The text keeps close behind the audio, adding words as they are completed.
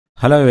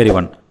Hello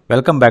everyone,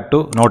 welcome back to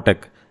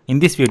NoTech. In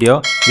this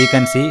video, we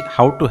can see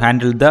how to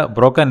handle the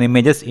broken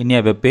images in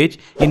a web page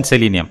in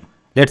Selenium.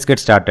 Let's get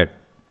started.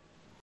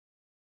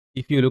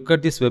 If you look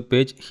at this web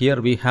page,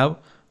 here we have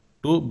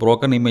two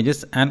broken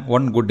images and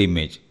one good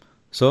image.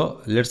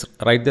 So let's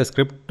write the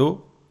script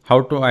to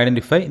how to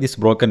identify this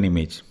broken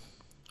image.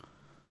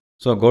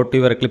 So go to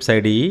your Eclipse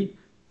IDE,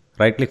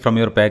 right click from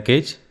your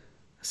package,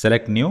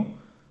 select new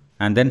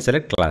and then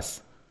select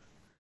class.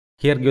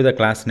 Here give the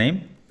class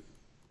name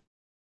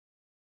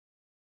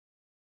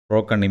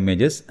broken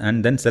images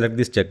and then select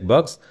this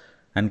checkbox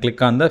and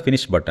click on the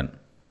finish button.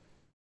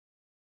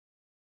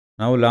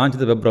 Now launch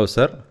the web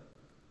browser.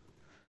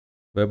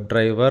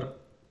 WebDriver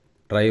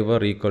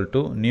driver equal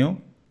to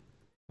new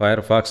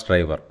Firefox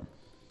driver.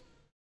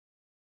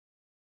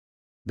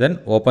 Then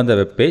open the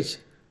web page.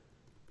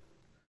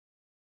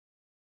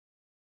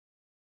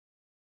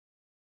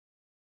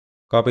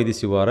 Copy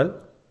this URL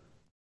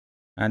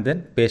and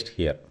then paste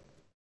here.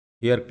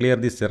 Here clear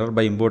this error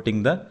by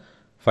importing the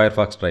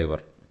Firefox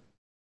driver.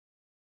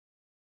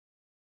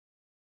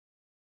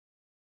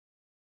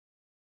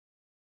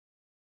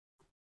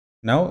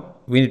 Now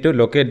we need to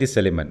locate this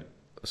element.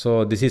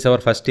 So this is our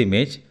first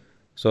image.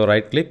 So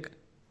right click,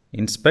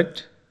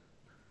 inspect,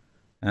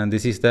 and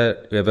this is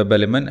the web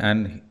element,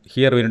 and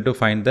here we need to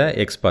find the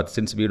XPath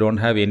since we don't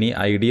have any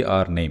ID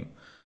or name.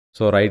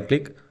 So right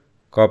click,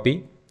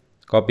 copy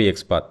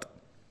XPath.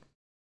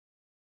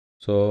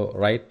 So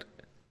write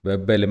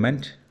web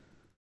element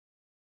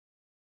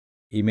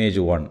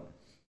image1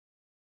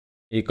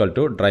 equal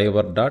to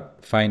driver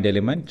dot find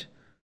element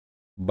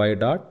by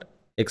dot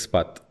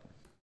XPath.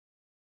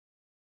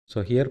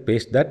 So here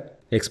paste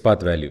that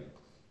XPath value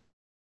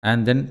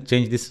and then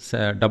change this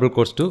double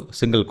quotes to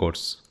single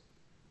quotes.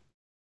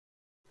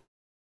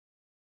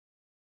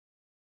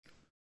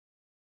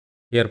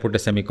 Here put a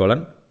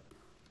semicolon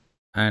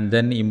and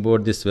then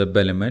import this web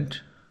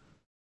element.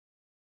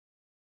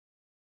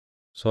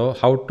 So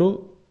how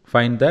to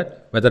find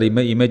that whether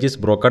image is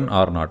broken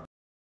or not?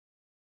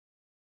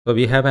 So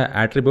we have an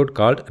attribute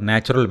called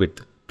natural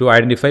width to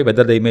identify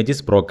whether the image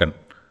is broken.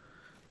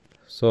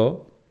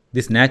 So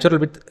this natural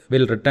width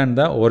will return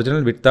the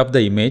original width of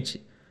the image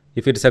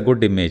if it is a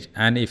good image,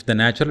 and if the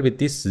natural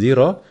width is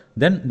 0,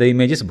 then the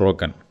image is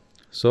broken.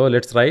 So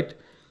let's write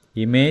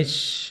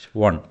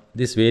image1,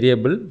 this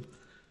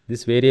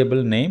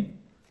variable name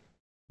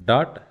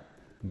dot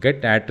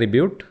get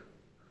attribute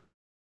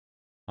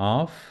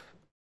of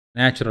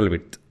natural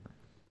width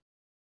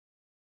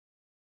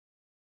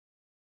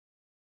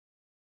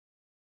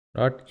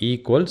dot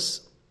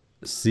equals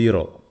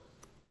 0.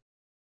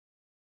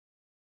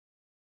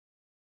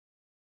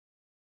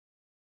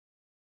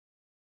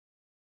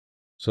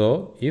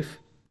 So if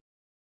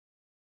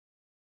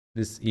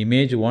this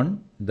image1,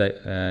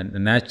 the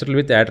natural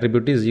width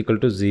attribute is equal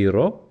to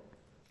 0,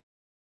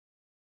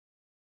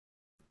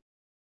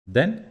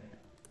 then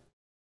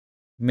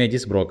image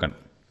is broken.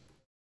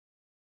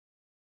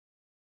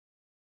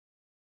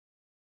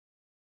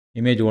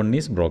 Image1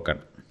 is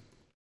broken.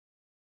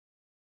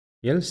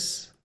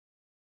 Else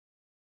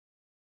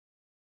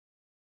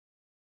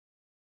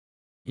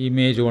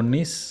image1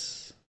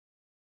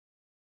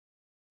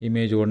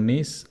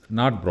 is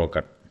not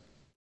broken.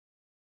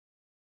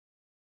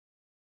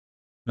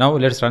 Now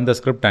let's run the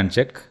script and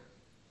check.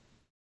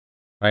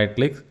 Right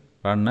click,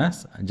 run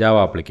as Java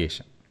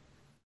application.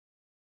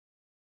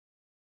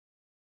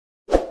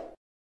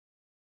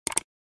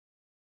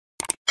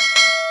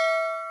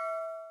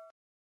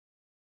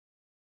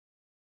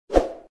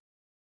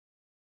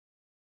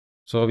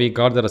 So we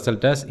got the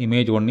result as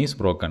image1 is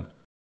broken.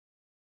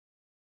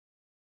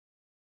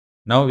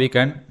 Now we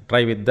can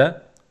try with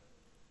the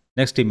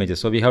next images.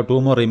 So we have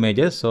two more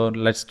images. So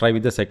let's try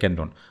with the second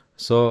one.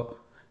 So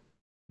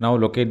now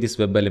locate this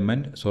web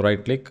element. So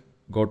right click,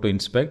 go to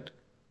inspect,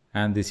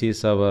 and this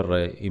is our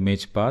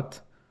image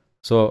path.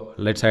 So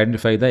let's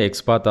identify the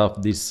XPath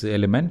of this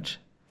element.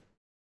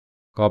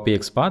 Copy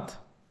XPath.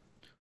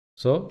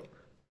 So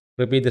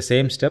repeat the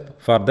same step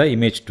for the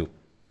image2.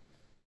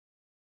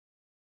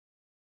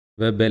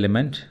 Web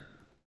element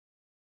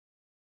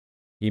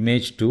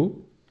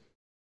image2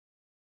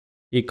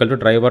 equal to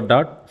driver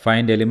dot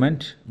find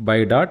element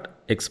by dot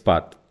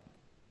XPath.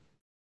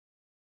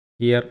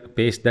 Here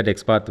paste that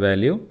XPath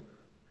value,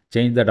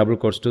 change the double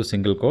quotes to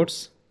single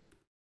quotes.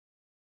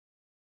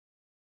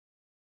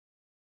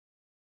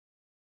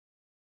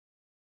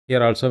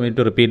 Here also we need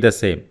to repeat the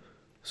same.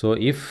 So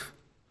if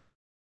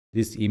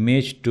this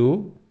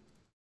image2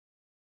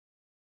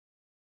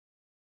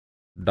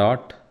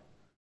 dot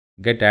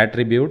get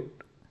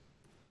attribute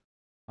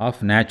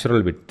of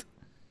natural width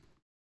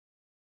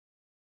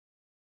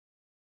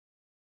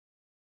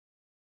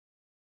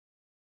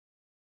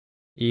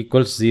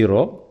equals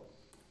 0,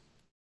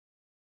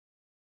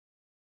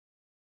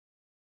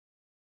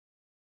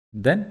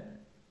 then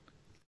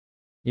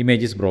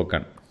image is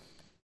broken.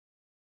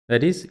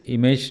 That is,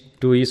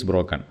 image2 is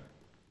broken.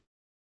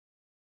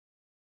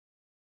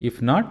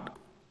 If not,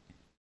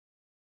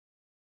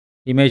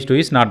 image2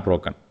 is not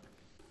broken.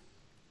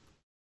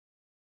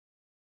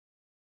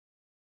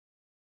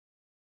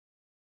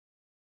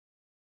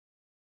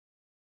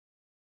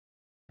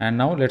 And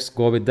now let's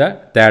go with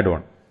the third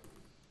one.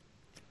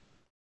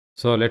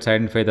 So let's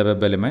identify the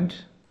web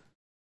element,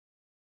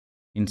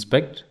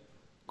 inspect,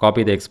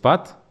 copy the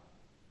XPath.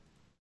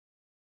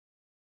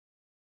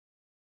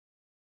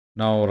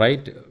 Now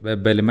write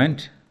web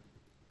element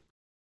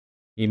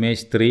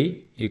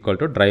image3 equal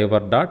to driver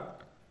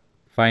dot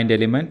find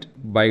element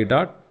by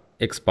dot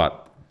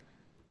XPath.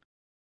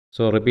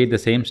 So repeat the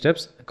same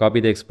steps, copy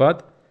the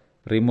XPath,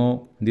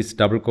 remove these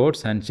double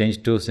quotes and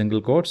change to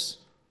single quotes.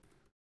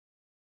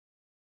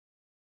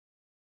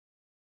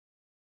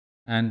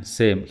 And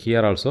same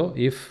here also,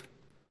 if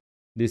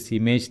this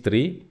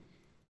image3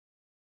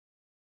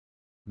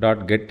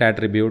 dot get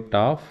attribute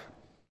of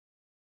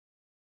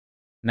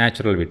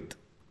natural width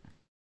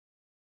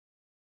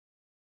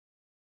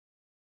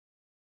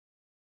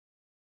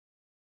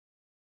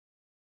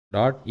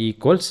dot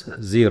equals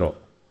 0,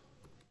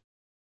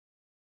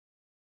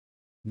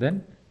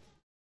 then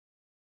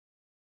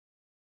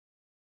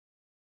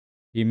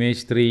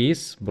image3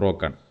 is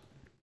broken,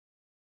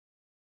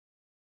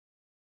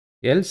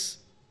 else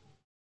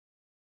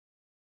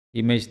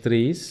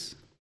image3 is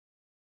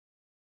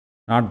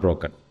not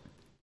broken.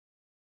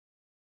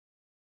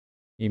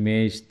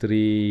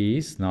 Image3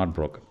 is not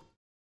broken.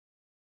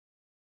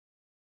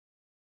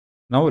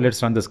 Now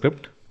let's run the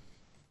script.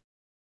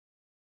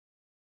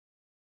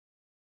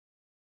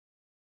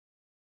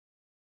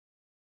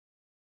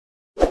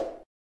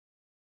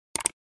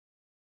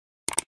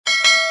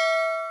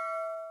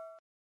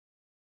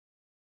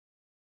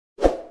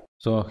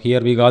 So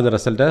here we got the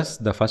result as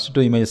the first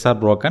two images are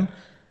broken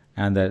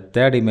and the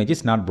third image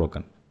is not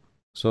broken.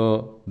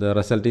 So the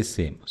result is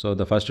same. So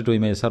the first two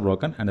images are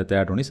broken and the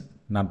third one is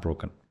not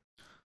broken.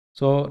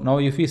 So now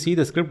if you see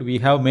the script, we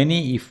have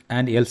many if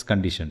and else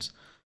conditions.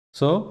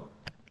 So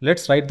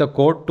let's write the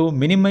code to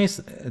minimize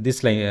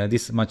this line,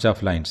 this much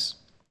of lines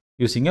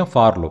using a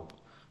for loop.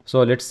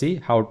 So let's see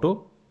how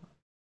to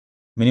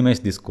minimize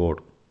this code.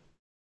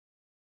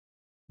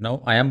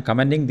 Now I am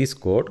commenting this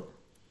code.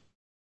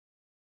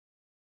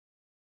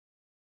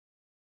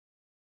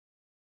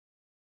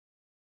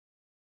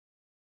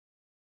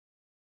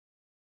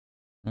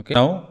 Okay.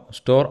 Now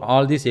store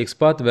all this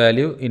XPath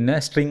value in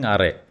a string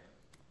array.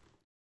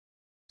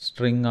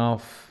 String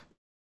of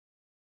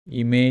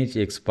image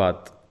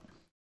XPath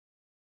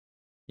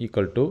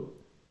equal to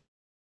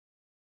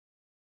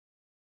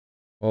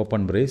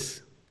open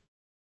brace.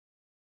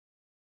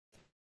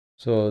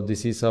 So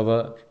this is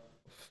our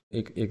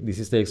this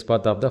is the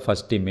XPath of the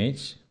first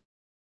image,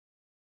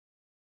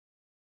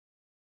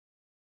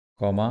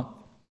 comma,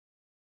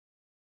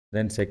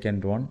 then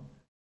second one,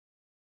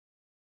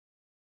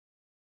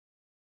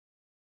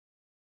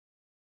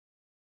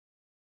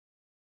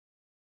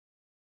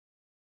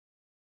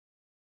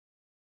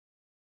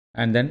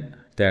 and then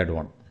third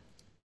one.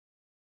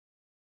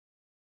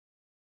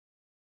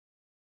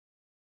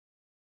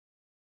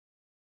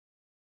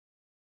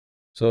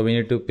 So we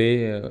need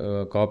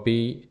to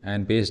copy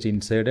and paste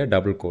inside a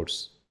double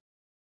quotes.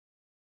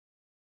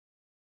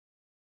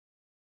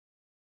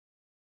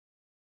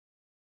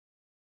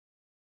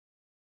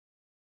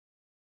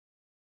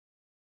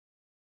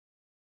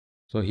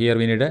 So here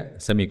we need a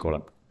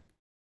semicolon.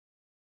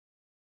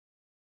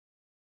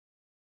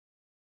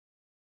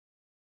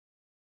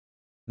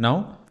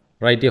 Now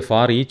write a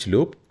for each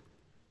loop,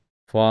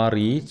 for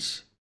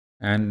each,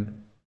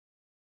 and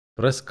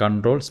press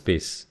Ctrl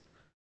space.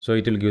 So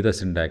it will give the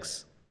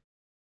syntax.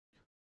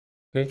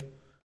 Okay.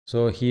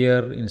 So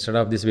here instead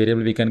of this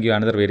variable we can give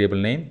another variable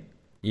name,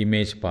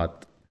 image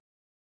path.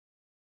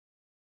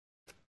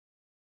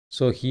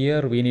 So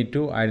here we need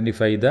to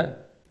identify the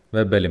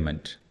web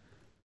element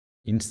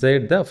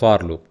inside the for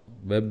loop.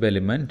 Web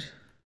element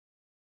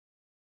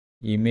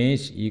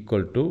image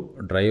equal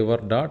to driver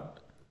dot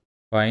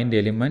find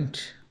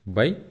element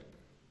by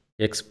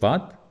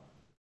XPath.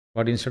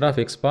 But instead of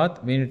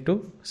XPath, we need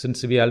to,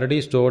 since we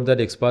already stored that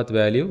XPath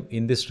value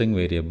in this string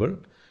variable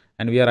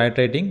and we are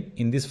iterating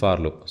in this for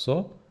loop.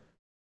 So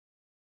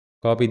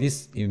copy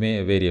this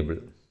variable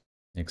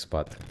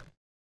XPath.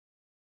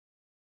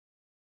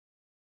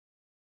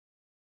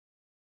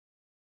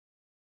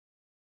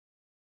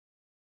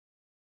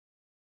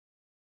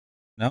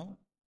 Now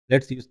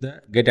let's use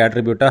the get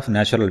attribute of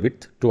natural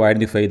width to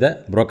identify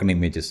the broken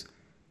images.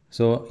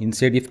 So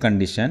inside if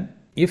condition,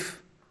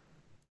 if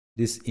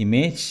this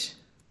image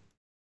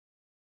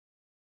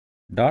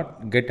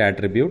dot get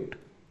attribute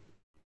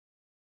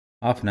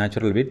of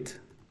natural width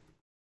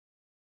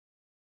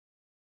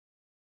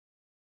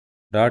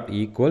dot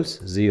equals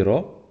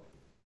 0,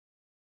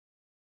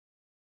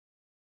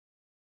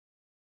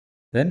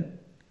 then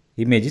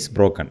image is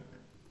broken.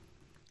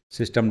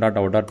 System dot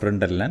out dot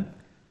println.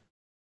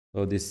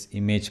 So this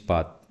image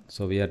path.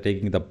 So we are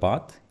taking the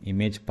path,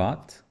 image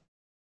path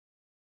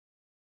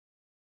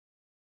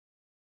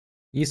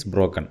is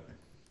broken.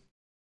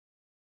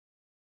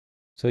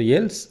 So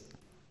else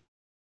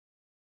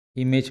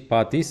image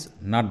path is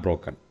not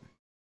broken.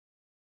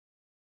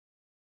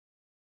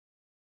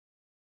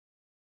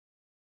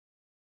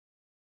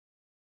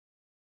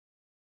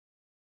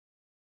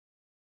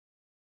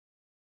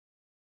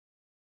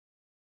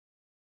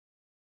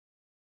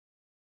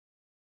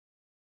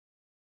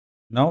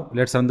 Now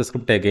let's run the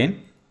script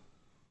again.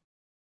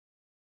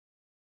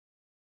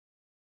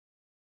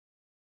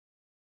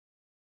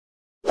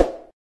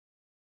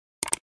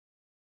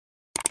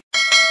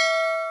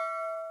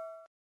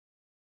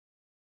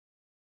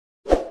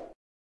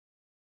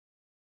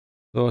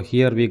 So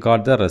here we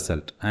got the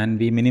result, and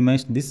we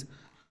minimized this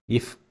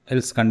if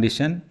else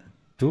condition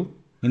to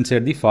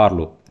inside the for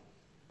loop.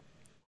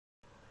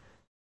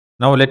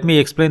 Now let me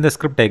explain the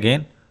script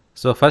again.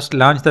 So first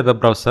launch the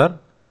web browser,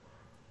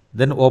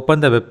 then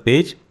open the web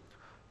page.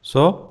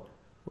 So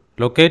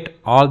locate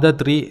all the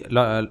three.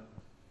 Now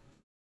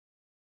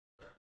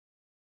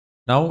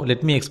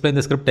let me explain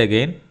the script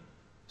again.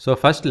 So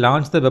first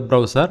launch the web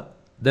browser,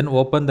 then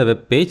open the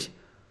web page.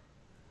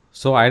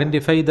 So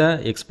identify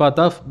the XPath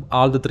of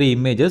all the three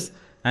images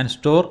and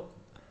store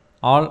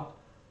all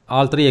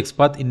three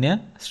XPath in a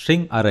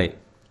string array.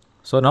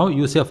 So now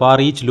use a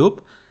for each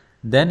loop.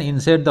 Then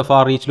inside the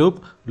for each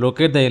loop,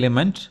 locate the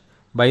element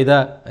by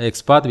the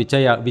XPath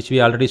which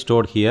we already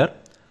stored here,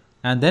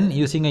 and then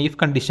using a if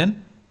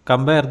condition,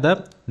 compare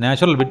the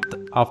natural width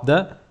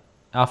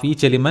of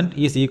each element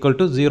is equal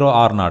to 0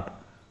 or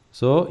not.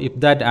 So if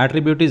that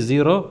attribute is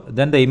 0,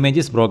 then the image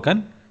is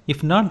broken.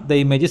 If not, the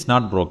image is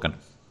not broken.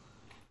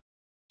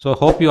 So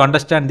hope you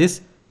understand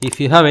this. If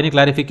you have any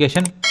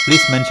clarification,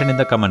 please mention in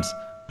the comments.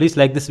 Please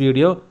like this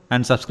video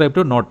and subscribe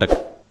to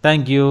NodeTech.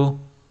 Thank you.